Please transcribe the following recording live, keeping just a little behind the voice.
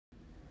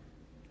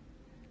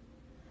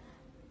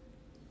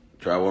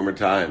Try one more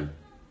time.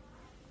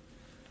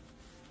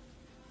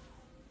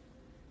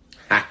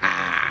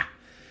 I'm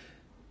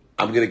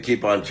going to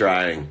keep on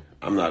trying.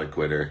 I'm not a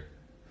quitter.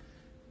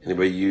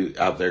 Anybody you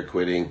out there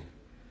quitting?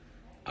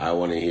 I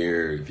want to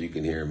hear if you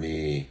can hear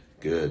me.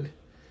 Good.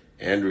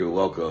 Andrew,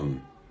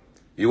 welcome.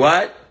 You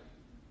what?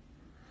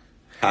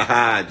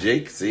 Haha,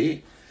 Jake,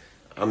 see?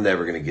 I'm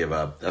never going to give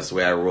up. That's the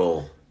way I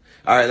roll.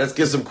 All right, let's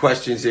get some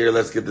questions here.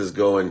 Let's get this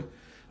going.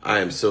 I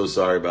am so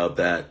sorry about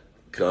that.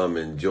 Come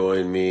and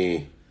join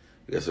me.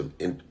 We got some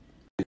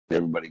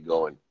everybody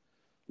going.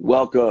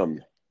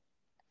 Welcome.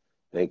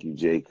 Thank you,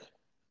 Jake.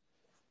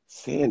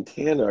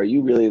 Santana, are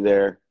you really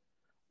there?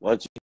 Why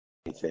don't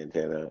you,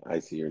 Santana? I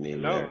see your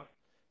name Hello. there.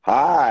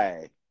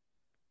 Hi.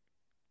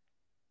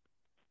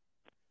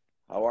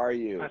 How are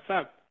you? What's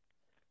up?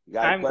 You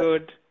got I'm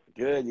good.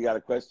 Good. You got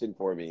a question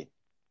for me?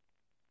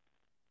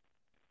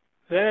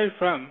 Where are you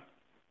from?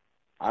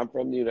 I'm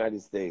from the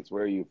United States.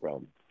 Where are you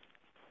from?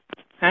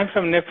 I'm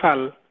from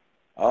Nepal.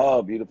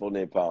 Oh, beautiful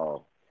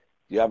Nepal.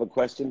 Do you have a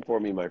question for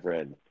me, my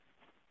friend?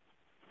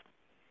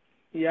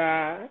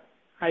 Yeah,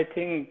 I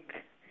think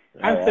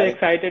All I'm so right.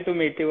 excited to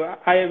meet you.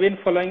 I have been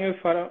following you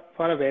for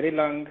a very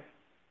long.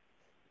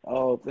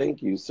 Oh,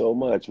 thank you so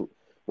much.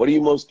 What are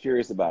you most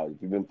curious about?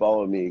 If you've been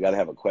following me, you got to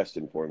have a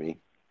question for me.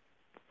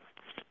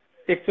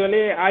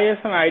 Actually, I have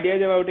some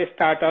ideas about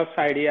startups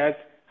ideas.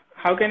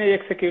 How can I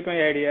execute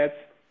my ideas?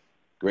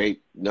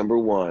 Great. Number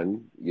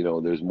one,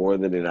 there's more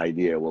than an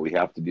idea. What we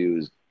have to do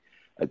is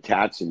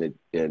attach and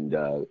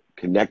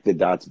connect the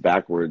dots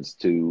backwards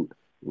to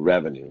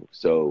revenue.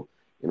 So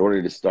in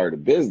order to start a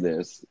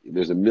business,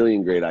 there's a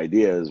million great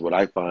ideas. What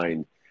I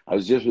find, I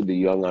was just with a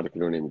young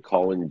entrepreneur named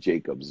Colin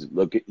Jacobs.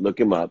 Look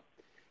him up.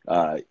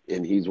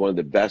 And he's one of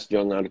the best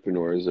young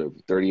entrepreneurs of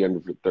 30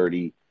 under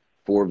 30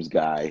 Forbes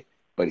guy.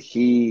 But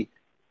he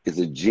is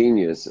a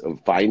genius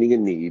of finding a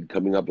need,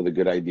 coming up with a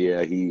good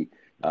idea. He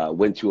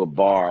went to a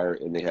bar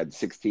and they had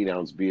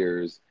 16-ounce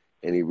beers,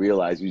 and he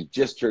realized he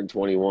just turned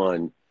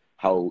 21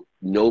 how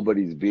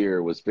nobody's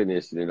beer was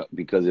finished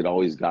because it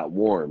always got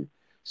warm.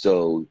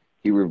 So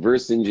he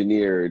reverse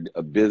engineered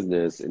a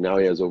business, and now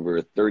he has over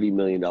a $30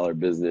 million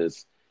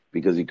business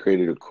because he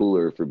created a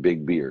cooler for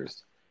big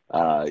beers.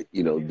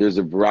 There's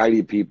a variety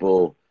of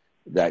people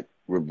that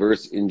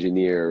reverse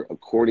engineer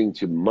according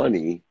to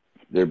money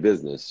their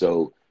business.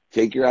 So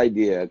take your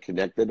idea,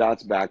 connect the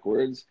dots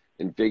backwards,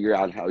 and figure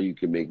out how you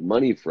can make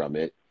money from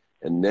it.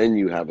 And then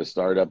you have a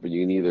startup, and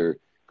you can either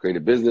create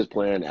a business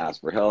plan, ask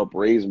for help,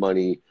 raise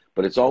money,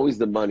 but it's always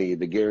the money,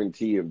 the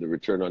guarantee of the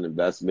return on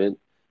investment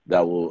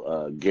that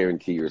will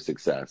guarantee your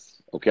success.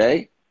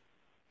 Okay?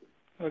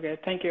 Okay,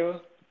 thank you.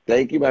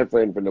 Thank you, my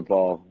friend from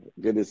Nepal.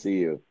 Good to see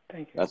you.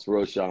 Thank you. That's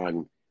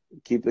Roshan.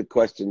 Keep the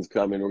questions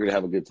coming. We're going to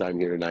have a good time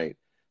here tonight.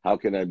 How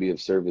can I be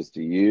of service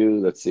to you?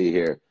 Let's see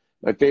here.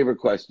 My favorite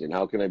question,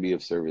 how can I be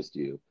of service to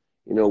you?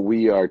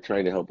 We are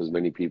trying to help as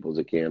many people as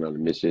I can on a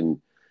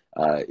mission.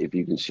 If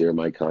you can share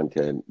my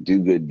content, do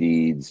good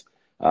deeds,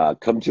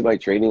 come to my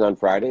training on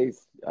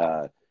Fridays.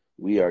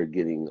 We are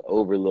getting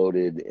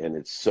overloaded, and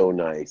it's so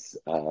nice.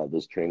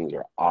 Those trainings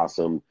are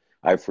awesome.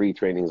 I have free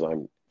trainings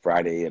on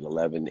Friday at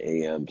 11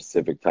 a.m.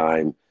 Pacific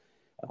time.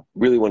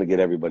 Really want to get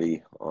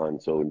everybody on,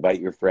 so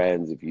invite your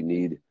friends. If you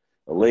need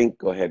a link,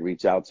 go ahead,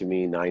 reach out to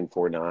me,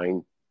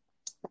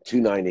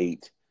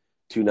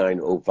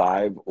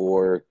 949-298-2905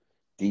 or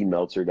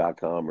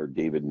dmeltzer.com or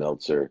David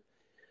Meltzer.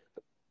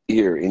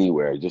 Here,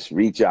 anywhere, just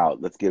reach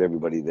out. Let's get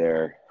everybody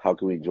there. How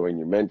can we join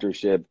your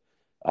mentorship?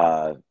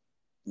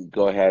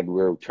 Go ahead.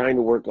 We're trying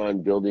to work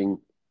on building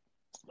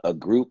a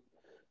group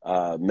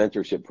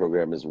mentorship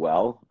program as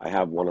well. I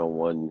have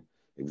one-on-one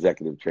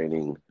executive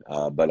training,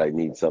 but I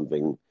need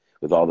something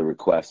with all the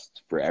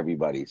requests for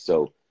everybody.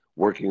 So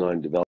working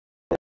on developing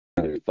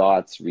your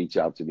thoughts, reach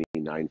out to me,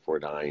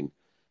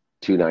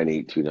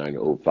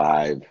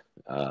 949-298-2905.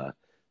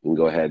 You can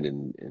go ahead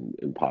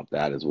and pop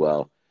that as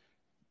well.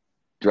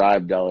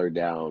 Drive dollar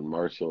down,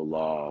 martial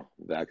law,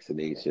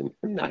 vaccination.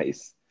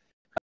 Nice.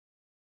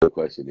 No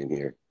question in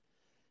here.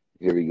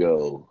 Here we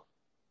go.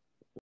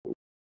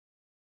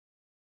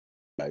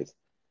 Guys,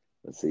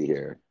 let's see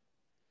here.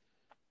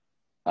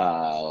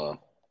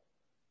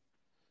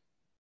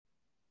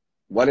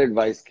 What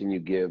advice can you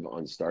give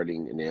on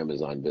starting an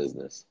Amazon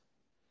business?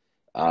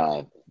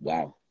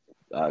 Wow.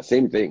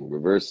 Same thing,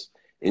 reverse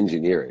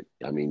engineer it.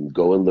 I mean,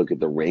 go and look at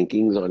the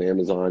rankings on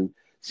Amazon,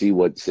 see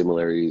what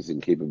similarities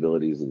and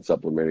capabilities and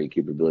supplementary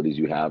capabilities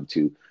you have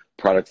to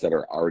products that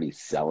are already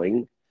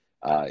selling.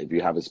 If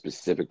you have a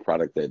specific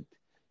product that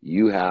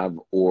you have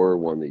or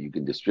one that you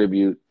can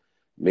distribute,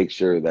 make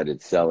sure that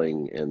it's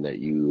selling and that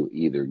you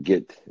either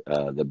get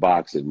the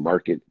box and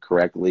market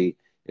correctly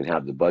and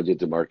have the budget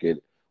to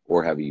market,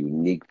 or have a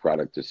unique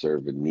product to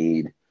serve a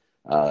need.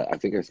 I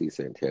think I see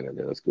Santana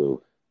there. Let's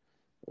go.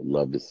 I'd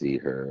love to see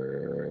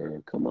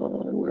her. Come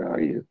on, where are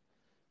you?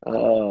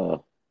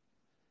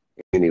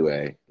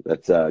 Anyway,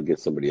 let's get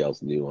somebody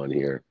else new on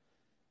here.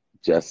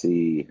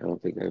 Jesse, I don't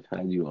think I've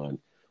had you on.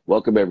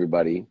 Welcome,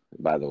 everybody.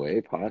 By the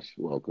way, Posh,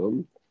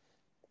 welcome.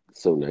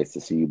 So nice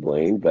to see you,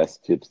 Blaine.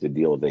 Best tips to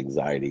deal with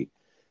anxiety.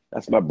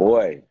 That's my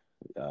boy.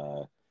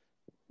 Uh,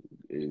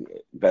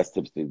 Best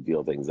tips to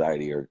deal with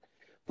anxiety are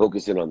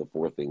focusing on the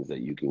four things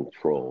that you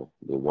control.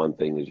 The one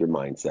thing is your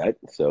mindset.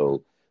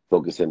 So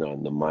focusing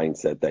on the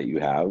mindset that you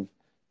have.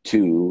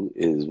 Two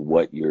is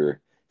what you're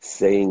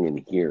saying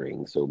and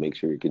hearing. So make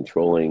sure you're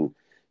controlling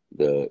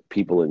the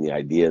people and the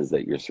ideas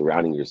that you're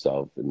surrounding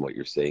yourself and what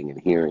you're saying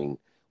and hearing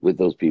with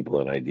those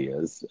people and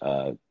ideas.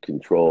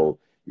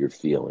 Control your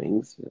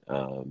feelings.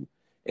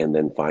 And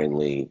then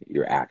finally,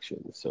 your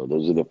actions. So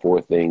those are the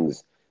four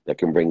things that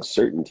can bring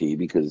certainty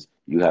because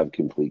you have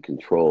complete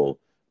control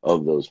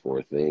of those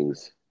four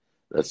things.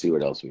 Let's see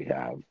what else we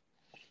have.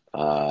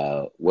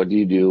 What do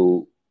you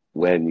do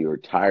when you're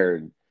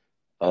tired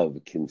of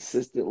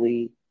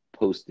consistently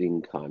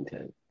posting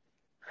content?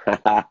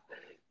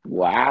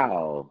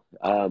 Wow.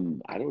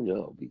 I don't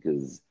know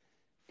because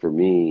for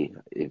me,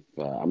 if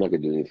I'm not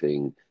going to do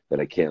anything that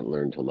I can't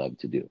learn to love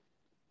to do.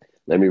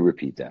 Let me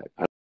repeat that.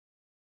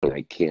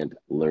 I can't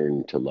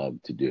learn to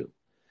love to do.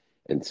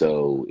 And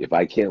so if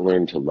I can't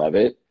learn to love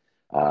it,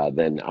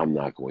 then I'm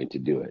not going to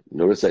do it.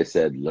 Notice I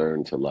said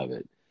learn to love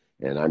it.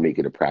 And I make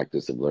it a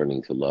practice of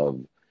learning to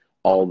love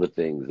all the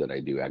things that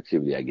I do.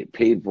 Activity I get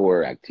paid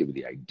for,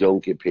 activity I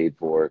don't get paid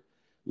for.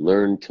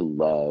 Learn to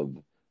love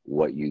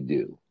what you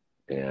do.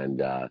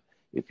 And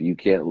if you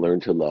can't learn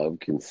to love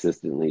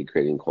consistently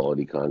creating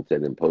quality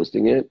content and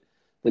posting it,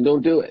 then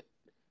don't do it.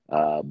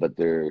 But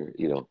there,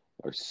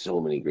 are so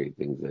many great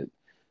things that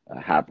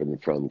happen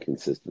from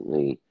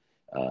consistently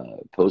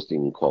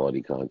posting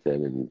quality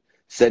content and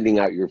sending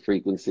out your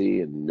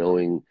frequency and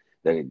knowing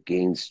that it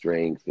gains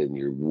strength and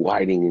you're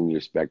widening your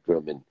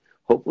spectrum and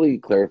hopefully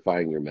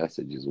clarifying your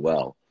message as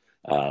well,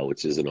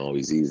 which isn't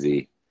always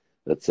easy.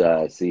 Let's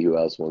see who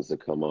else wants to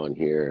come on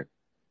here.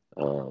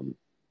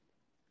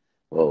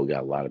 We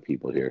got a lot of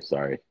people here.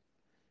 Sorry.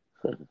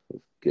 Let's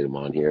get them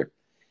on here.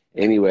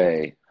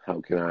 Anyway,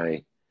 how can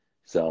I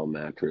sell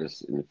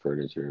mattress and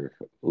furniture?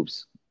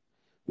 Oops,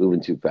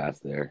 moving too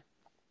fast there.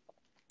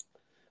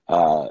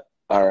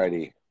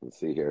 Alrighty, let's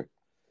see here.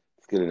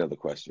 Let's get another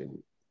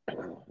question.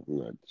 I'm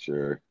not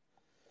sure.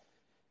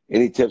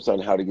 Any tips on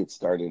how to get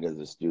started as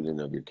a student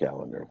of your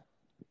calendar?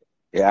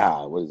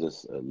 Yeah, what is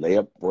this? A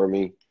layup for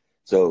me?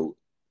 So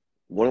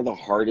one of the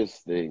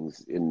hardest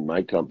things in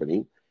my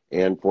company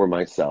and for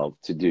myself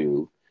to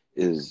do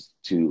is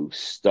to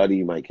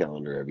study my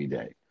calendar every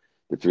day.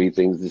 The three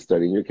things to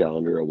study in your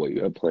calendar are what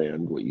you have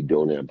planned, what you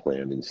don't have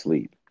planned, and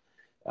sleep.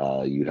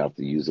 You have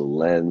to use a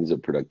lens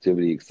of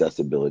productivity,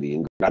 accessibility,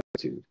 and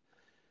gratitude.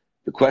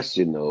 The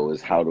question, though,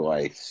 is how do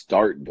I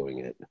start doing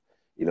it?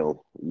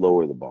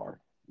 Lower the bar.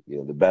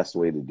 The best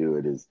way to do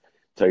it is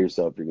tell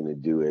yourself you're going to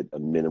do it a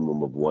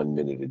minimum of 1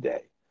 minute a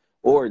day.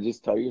 Or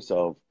just tell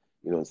yourself,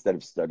 instead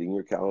of studying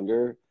your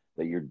calendar,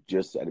 that you're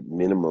just at a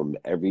minimum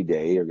every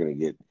day are going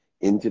to get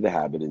into the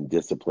habit and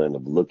discipline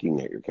of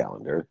looking at your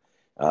calendar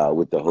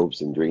with the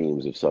hopes and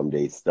dreams of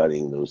someday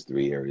studying those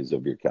three areas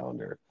of your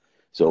calendar.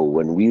 So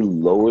when we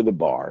lower the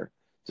bar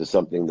to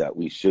something that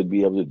we should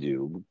be able to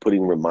do,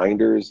 putting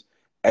reminders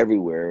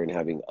everywhere and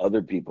having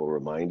other people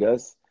remind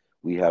us,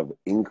 we have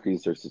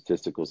increased our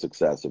statistical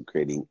success of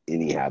creating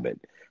any habit.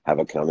 Have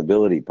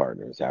accountability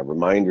partners, have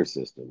reminder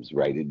systems,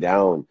 write it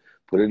down,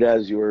 put it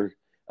as your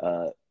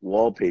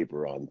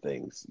wallpaper on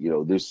things.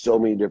 There's so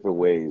many different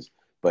ways,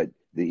 but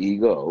the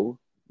ego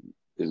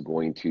is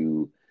going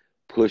to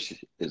push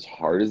as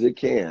hard as it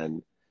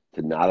can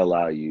to not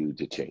allow you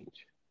to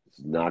change.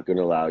 It's not going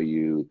to allow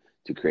you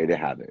to create a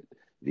habit.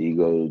 The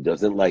ego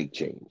doesn't like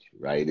change,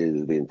 right? It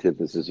is the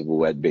antithesis of a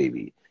wet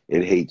baby.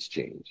 It hates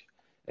change.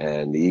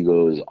 And the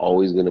ego is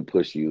always going to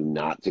push you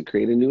not to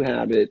create a new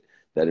habit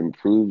that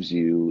improves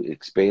you,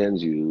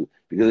 expands you,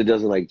 because it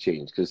doesn't like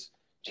change, because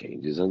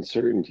change is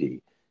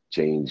uncertainty.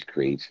 Change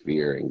creates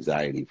fear,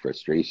 anxiety,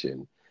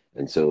 frustration.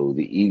 And so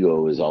the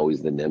ego is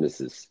always the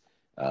nemesis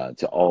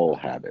to all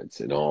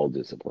habits and all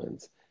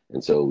disciplines.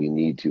 And so we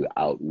need to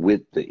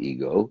outwit the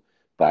ego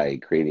by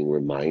creating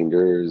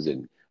reminders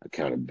and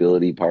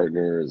accountability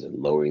partners and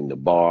lowering the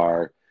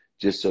bar,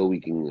 just so we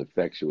can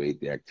effectuate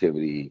the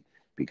activity,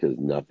 because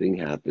nothing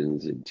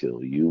happens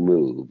until you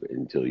move,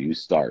 until you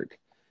start,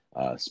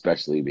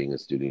 especially being a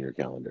student in your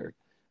calendar.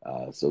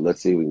 So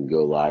let's see if we can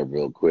go live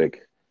real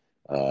quick.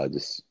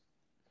 Just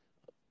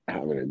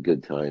having a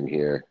good time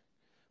here,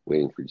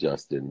 waiting for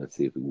Justin. Let's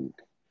see if we can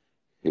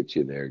hit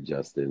you there,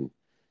 Justin.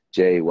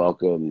 Jay,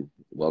 welcome.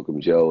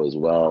 Welcome, Joe, as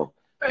well.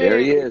 There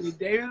he Hey, is.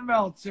 David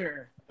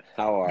Meltzer.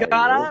 How are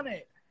Got you? on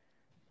it.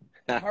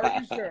 How are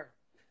you, sir?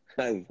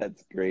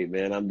 That's great,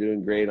 man. I'm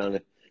doing great on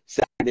a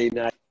Saturday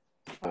night.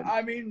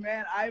 I mean,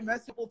 man, I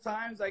mess a couple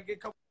times. I get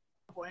a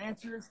couple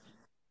answers.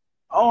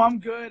 Oh, I'm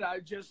good.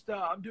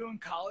 I'm doing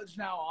college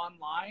now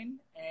online,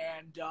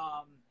 and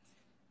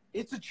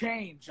it's a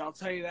change. I'll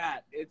tell you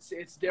that.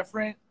 It's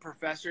different.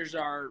 Professors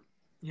are,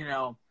 it's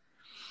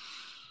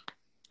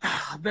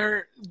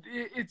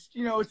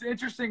an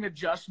interesting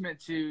adjustment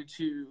to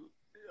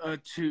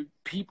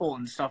people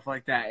and stuff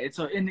like that.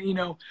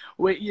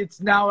 It's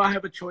now I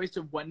have a choice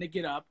of when to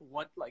get up.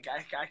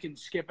 I can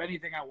skip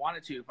anything I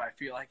wanted to if I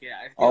feel like it.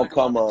 Oh,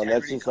 come on.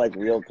 That's just like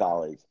real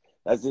college.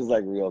 That's just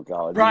like real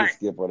college. You can Right.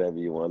 skip whatever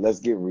you want. Let's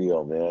get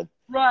real, man.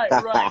 Right.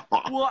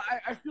 Well,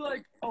 I feel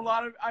like a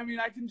lot of, I mean,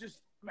 I can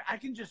just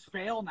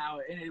fail now,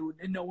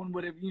 and no one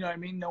would have, you know what I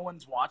mean? No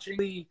one's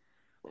watching.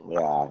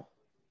 Yeah.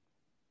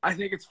 I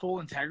think it's full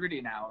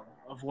integrity now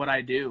of what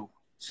I do.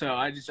 So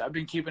I've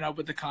been keeping up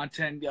with the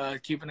content,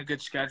 keeping a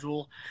good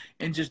schedule,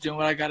 and just doing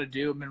what I got to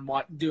do. I've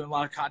been doing a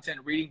lot of content,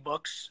 reading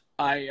books.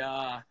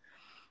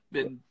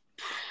 Been,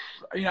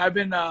 I've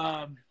been.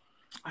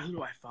 Who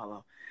do I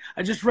follow?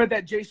 I just read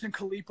that Jason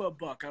Khalipa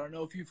book. I don't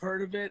know if you've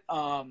heard of it.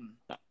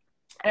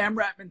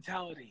 AMRAP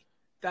Mentality.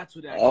 That's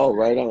what I just Oh,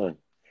 read. right on.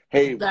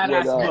 Hey, what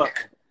Badass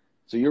book.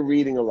 so you're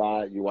reading a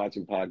lot, you're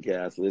watching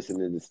podcasts,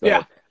 listening to Yeah.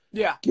 stuff.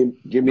 Yeah. Give me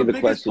The the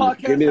biggest question. Give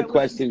podcast me I the listen to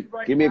question.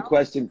 right Give me a now.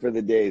 question for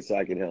the day so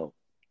I can help.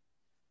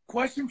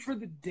 Question for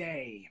the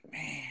day,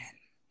 man.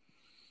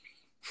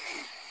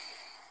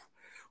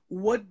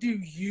 What do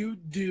you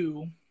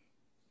do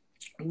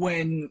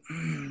when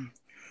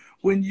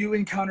you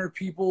encounter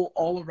people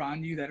all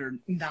around you that are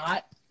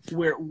not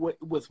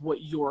with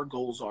what your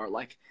goals are?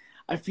 Like,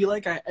 I feel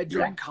like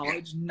during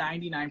college,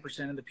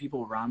 99% of the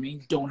people around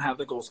me don't have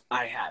the goals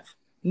I have.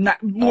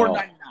 Not more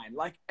 99,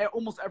 like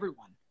almost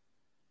everyone.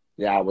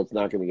 Yeah, well, it's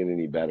not going to get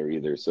any better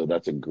either. So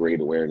that's a great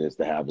awareness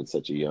to have at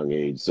such a young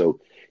age. So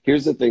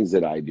here's the things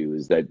that I do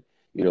is that,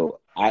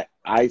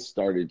 I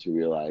started to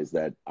realize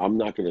that I'm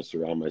not going to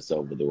surround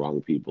myself with the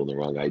wrong people, the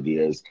wrong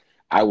ideas.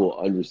 I will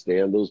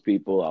understand those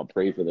people. I'll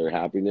pray for their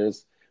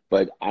happiness,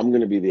 but I'm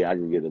going to be the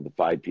aggregate of the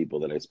 5 people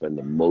that I spend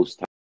the most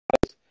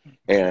time.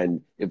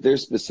 And if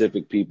there's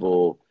specific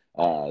people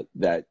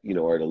that,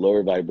 are at a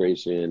lower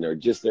vibration or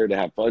just there to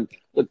have fun,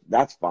 look,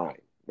 that's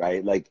fine,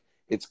 right? Like,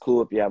 it's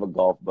cool if you have a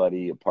golf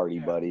buddy, a party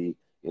buddy.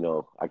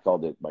 I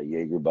called it my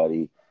Jaeger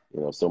buddy.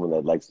 Someone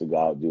that likes to go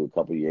out and do a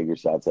couple of Jaeger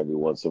shots every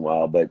once in a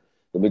while. But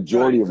the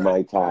majority of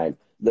my time,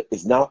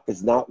 it's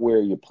not where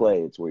you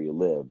play, it's where you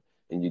live.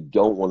 And you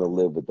don't want to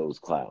live with those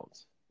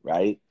clowns,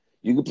 right?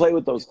 You can play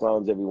with those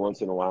clowns every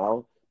once in a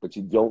while, but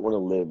you don't want to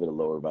live at a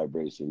lower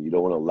vibration. You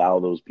don't want to allow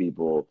those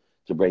people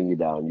to bring you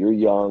down. You're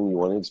young. You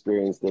want to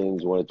experience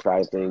things. You want to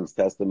try things,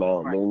 test them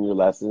out, learn your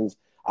lessons.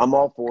 I'm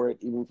all for it,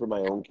 even for my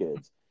own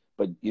kids.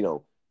 But,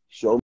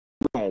 show me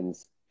your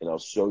friends, and I'll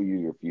show you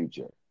your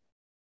future.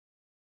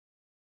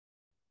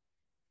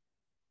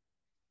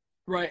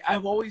 Right.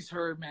 I've always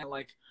heard, man,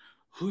 like,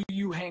 who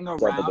you hang Except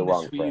for the around is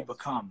wrong who you friends.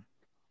 become.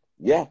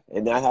 Yeah,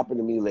 and that happened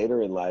to me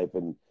later in life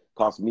and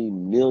cost me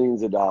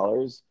millions of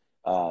dollars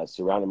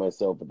surrounding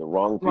myself with the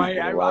wrong people, Right.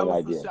 the wrong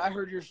ideas. I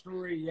heard your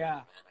story.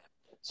 Yeah.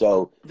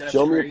 So That's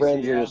show me your crazy. friends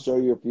and Yeah. it'll show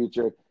you your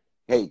future.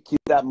 Hey, keep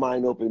that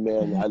mind open,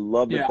 man. I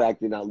love the Yeah.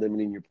 fact you're not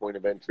limiting your point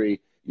of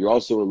entry. You're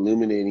also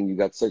illuminating. You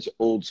got such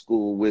old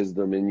school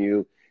wisdom in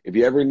you. If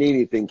you ever need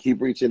anything, keep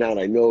reaching out.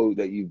 I know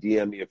that you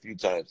DM me a few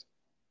times.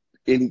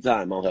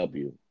 Anytime, I'll help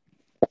you.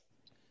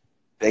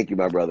 Thank you,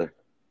 my brother.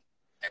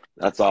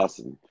 That's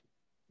awesome.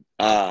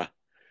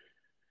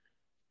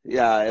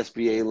 Yeah,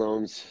 SBA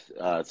loans.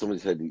 Somebody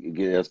said you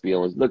get SBA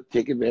loans. Look,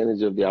 take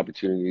advantage of the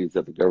opportunities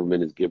that the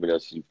government has given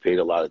us. You've paid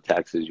a lot of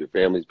taxes. Your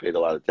family's paid a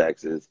lot of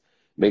taxes.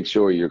 Make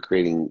sure you're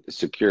creating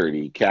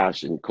security,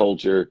 cash, and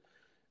culture.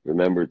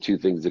 Remember 2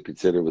 things to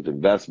consider with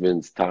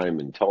investments: time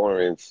and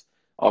tolerance.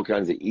 All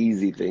kinds of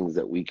easy things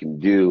that we can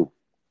do.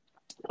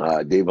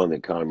 Dave, on the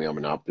economy, I'm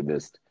an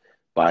optimist.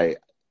 Buy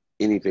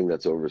anything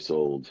that's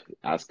oversold.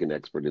 Ask an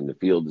expert in the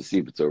field to see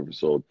if it's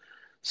oversold.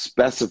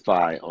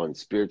 Specify on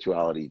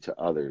spirituality to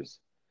others.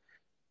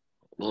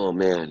 Oh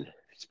man,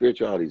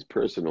 spirituality is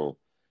personal.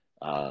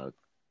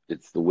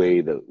 It's the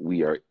way that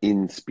we are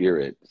in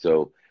spirit.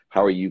 So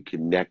how are you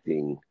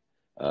connecting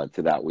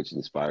to that which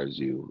inspires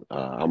you?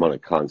 I'm on a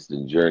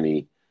constant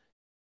journey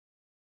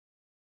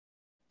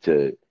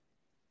to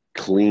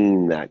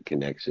clean that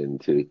connection,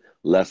 to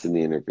lessen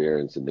the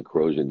interference and the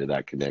corrosion to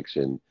that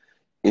connection.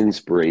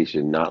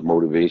 Inspiration, not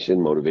motivation.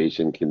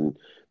 Motivation can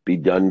be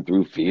done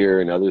through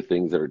fear and other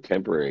things that are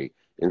temporary.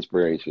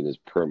 Inspiration is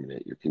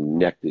permanent. You're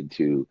connected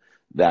to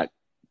that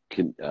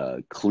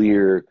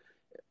clear,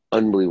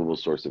 unbelievable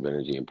source of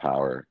energy and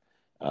power.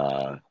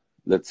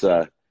 Let's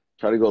try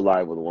to go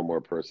live with one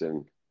more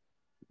person,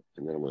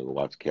 and then I'm going to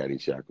watch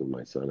Caddyshack with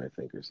my son, I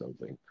think, or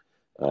something.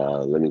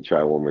 Let me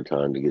try one more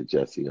time to get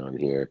Jesse on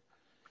here.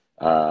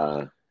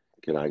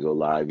 Can I go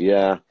live?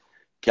 Yeah.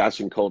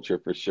 Cash and culture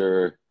for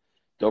sure.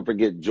 Don't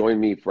forget, join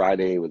me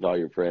Friday with all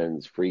your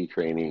friends. Free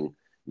training,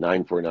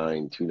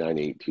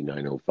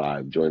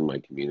 949-298-2905. Join my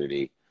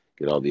community.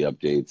 Get all the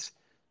updates.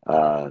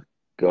 Go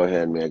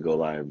ahead, man. Go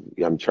live.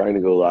 Yeah, I'm trying to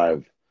go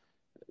live.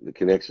 The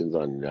connections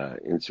on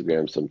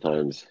Instagram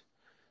sometimes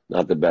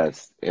not the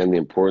best. And the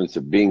importance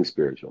of being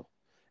spiritual.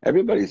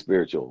 Everybody's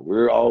spiritual.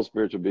 We're all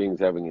spiritual beings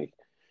having a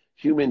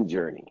human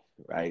journey,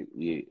 right?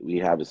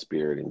 We have a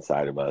spirit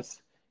inside of us.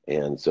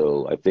 And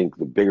so I think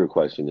the bigger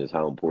question is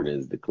how important it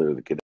is to clear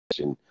the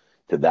connection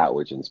to that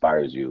which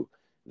inspires you.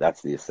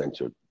 That's the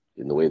essential.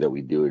 And the way that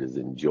we do it is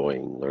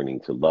enjoying, learning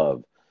to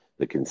love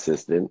the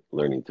consistent,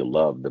 learning to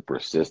love the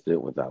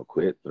persistent without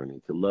quit,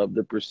 learning to love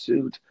the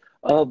pursuit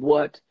of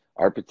what?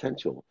 Our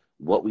potential,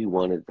 what we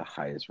want at the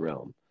highest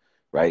realm.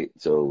 right?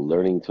 So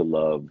learning to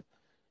love,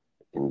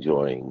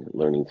 enjoying,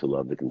 learning to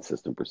love the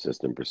consistent,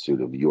 persistent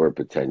pursuit of your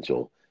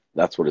potential.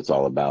 That's what it's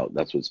all about.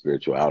 That's what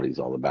spirituality is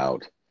all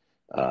about.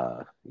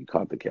 You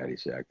caught the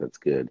Caddyshack. That's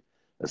good.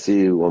 I see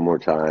you one more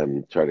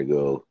time. Try to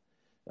go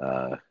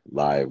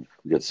live.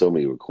 We get so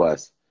many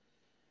requests.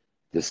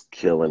 Just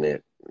killing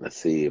it. Let's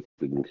see if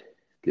we can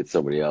get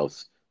somebody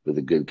else with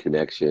a good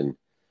connection.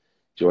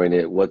 Join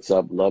it. What's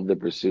up? Love the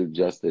pursuit,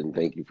 Justin.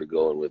 Thank you for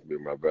going with me,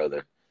 my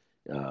brother.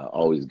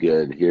 Always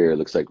good. Here,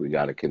 looks like we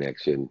got a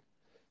connection.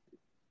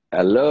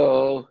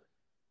 Hello.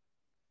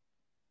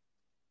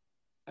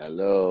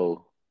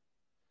 Hello.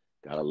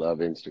 Gotta love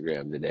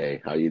Instagram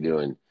today. How you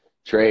doing?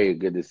 Trey,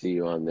 good to see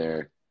you on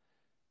there.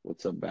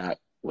 What's up, Bat?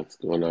 What's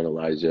going on,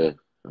 Elijah?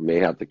 I may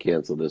have to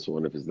cancel this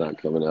one if it's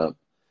not coming up.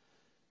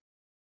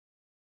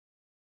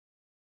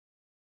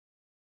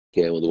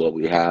 Okay, with what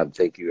we have.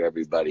 Thank you,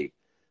 everybody.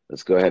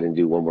 Let's go ahead and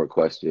do one more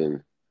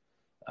question.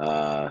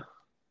 Let's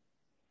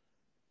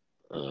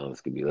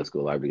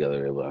go live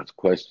together. Last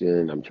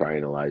question. I'm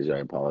trying, Elijah. I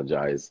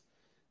apologize.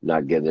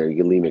 Not getting there. You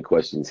can leave me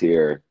questions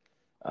here.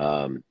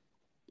 How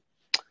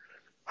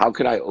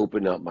could I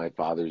open up my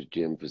father's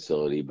gym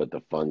facility, but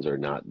the funds are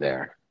not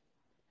there?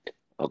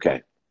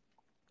 Okay.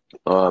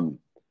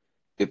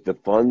 If the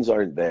funds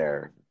aren't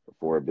there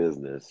for a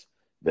business,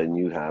 then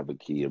you have a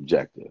key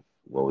objective.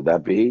 What would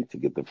that be? To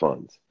get the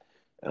funds.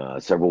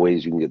 Several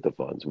ways you can get the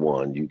funds.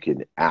 One, you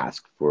can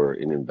ask for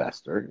an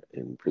investor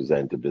and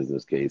present a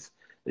business case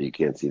that you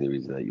can't see the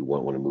reason that you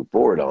won't want to move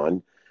forward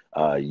on.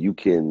 You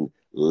can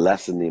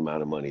lessen the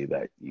amount of money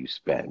that you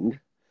spend,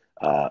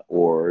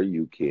 or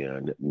you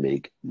can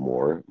make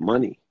more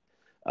money.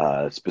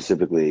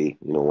 Specifically,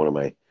 one of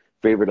my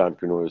favorite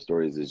entrepreneurial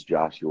stories is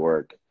Josh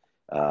York,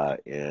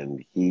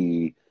 and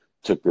he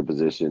took the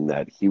position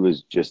that he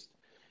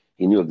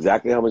knew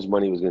exactly how much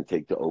money it was going to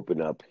take to open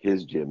up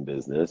his gym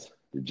business,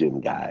 the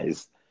gym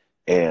guys,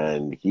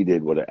 and he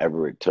did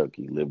whatever it took.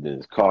 He lived in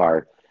his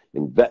car.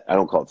 I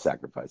don't call it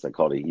sacrifice. I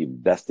call it he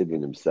invested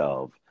in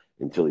himself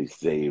until he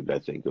saved, I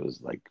think it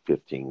was like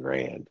 15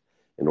 grand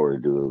in order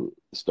to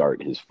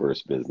start his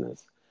first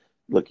business.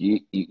 Look, you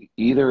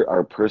either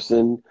are a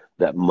person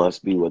that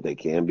must be what they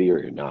can be or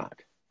you're not.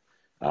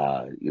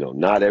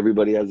 Not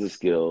everybody has the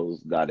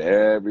skills. Not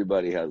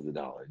everybody has the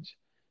knowledge.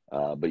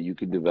 But you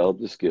can develop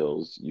the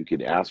skills. You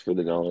can ask for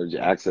the knowledge,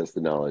 access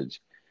the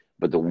knowledge.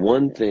 But the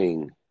one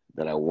thing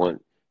that I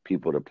want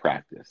people to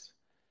practice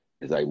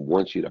is I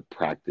want you to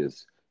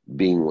practice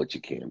being what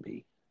you can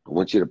be. I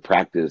want you to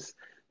practice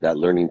that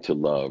learning to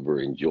love or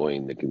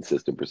enjoying the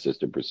consistent,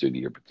 persistent pursuit of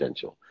your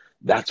potential.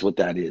 That's what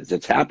that is.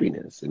 It's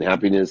happiness. And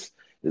happiness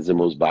is the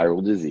most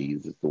viral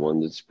disease. It's the one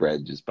that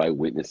spreads just by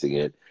witnessing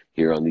it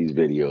here on these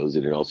videos.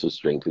 And it also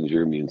strengthens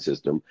your immune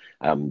system.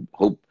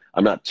 Hope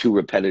I'm not too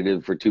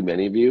repetitive for too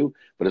many of you,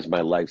 but it's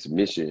my life's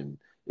mission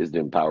is to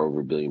empower over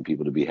 1 billion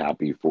people to be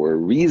happy for a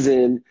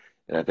reason.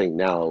 And I think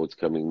now it's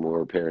coming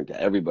more apparent to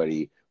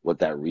everybody what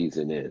that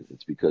reason is.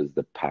 It's because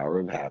the power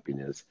of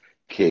happiness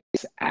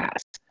kicks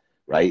ass,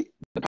 right?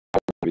 The power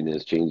of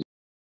happiness changes,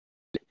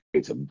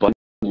 it's abundant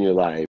in your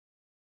life,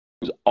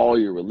 all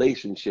your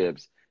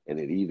relationships, and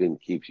it even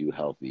keeps you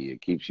healthy.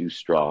 It keeps you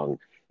strong.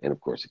 And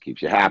of course, it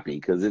keeps you happy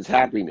because it's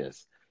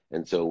happiness.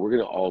 And so we're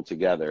going to all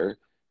together,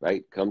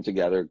 right? Come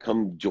together,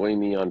 come join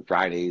me on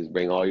Fridays,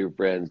 bring all your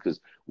friends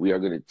because we are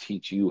going to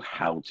teach you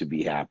how to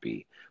be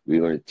happy. We're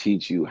going to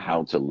teach you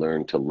how to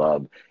learn to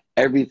love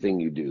everything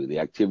you do, the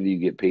activity you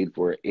get paid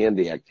for and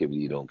the activity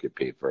you don't get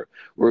paid for.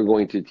 We're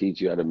going to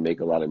teach you how to make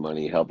a lot of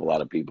money, help a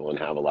lot of people, and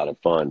have a lot of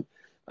fun.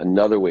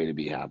 Another way to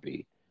be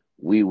happy.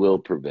 We will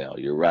prevail.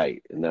 You're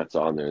right. And that's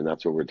on there. And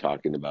that's what we're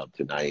talking about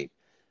tonight.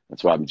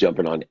 That's why I'm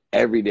jumping on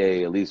every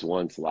day, at least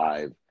once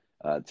live,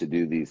 to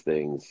do these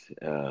things.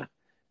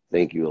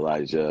 Thank you,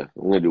 Elijah.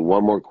 I'm going to do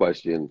one more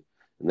question,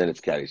 and then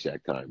it's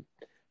Caddyshack time.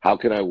 How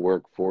can I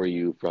work for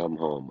you from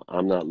home?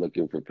 I'm not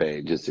looking for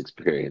pay, just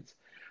experience.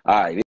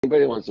 All right.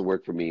 Anybody that wants to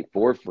work for me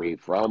for free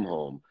from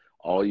home,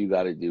 all you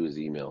got to do is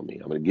email me.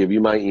 I'm going to give you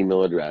my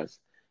email address,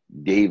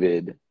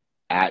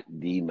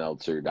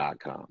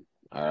 david@dmeltzer.com.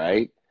 All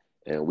right.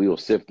 And we will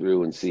sift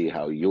through and see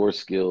how your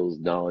skills,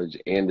 knowledge,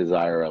 and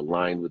desire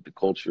align with the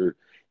culture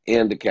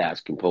and the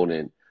cash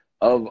component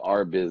of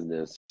our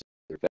business.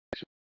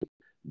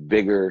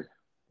 Bigger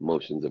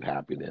motions of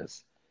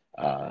happiness.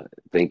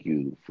 Thank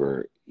you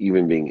for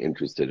even being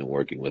interested in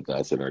working with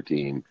us and our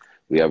team.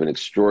 We have an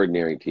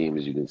extraordinary team,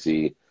 as you can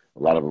see. A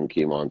lot of them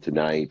came on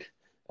tonight.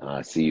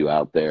 See you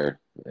out there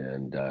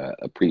and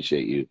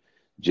appreciate you.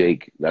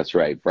 Jake, that's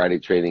right. Friday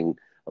training,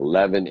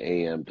 11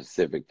 a.m.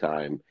 Pacific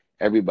time.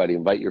 Everybody,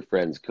 invite your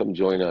friends. Come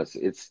join us.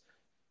 It's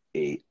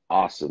an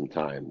awesome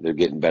time. They're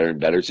getting better and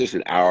better. It's just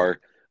an hour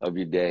of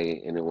your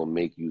day, and it will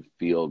make you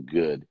feel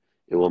good.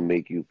 It will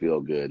make you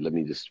feel good. Let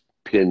me just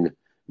pin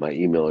my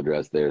email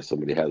address there.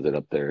 Somebody has it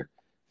up there.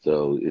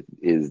 So it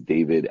is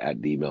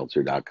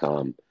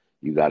david@dmeltzer.com.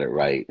 You got it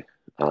right.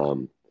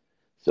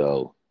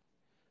 So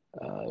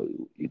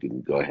you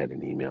can go ahead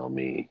and email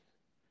me,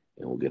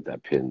 and we'll get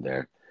that pinned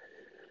there.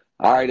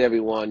 All right,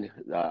 everyone.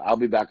 I'll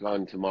be back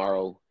on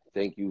tomorrow,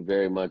 Thank you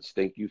very much.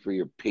 Thank you for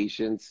your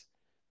patience.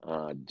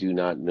 Do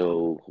not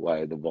know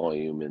why the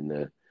volume and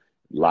the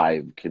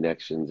live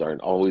connections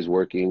aren't always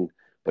working,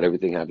 but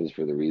everything happens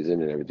for the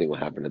reason, and everything will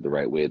happen at the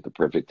right way at the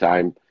perfect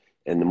time.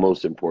 And the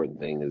most important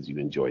thing is you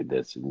enjoyed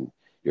this and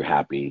you're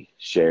happy.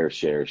 Share,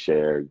 share,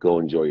 share. Go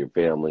enjoy your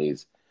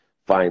families.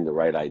 Find the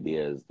right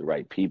ideas, the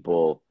right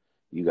people.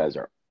 You guys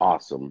are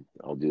awesome.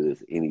 I'll do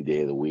this any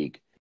day of the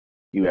week.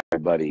 You,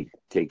 everybody,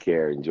 take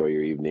care. Enjoy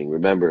your evening.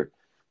 Remember,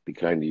 be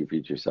kind to your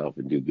future self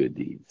and do good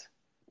deeds.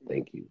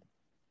 Thank you.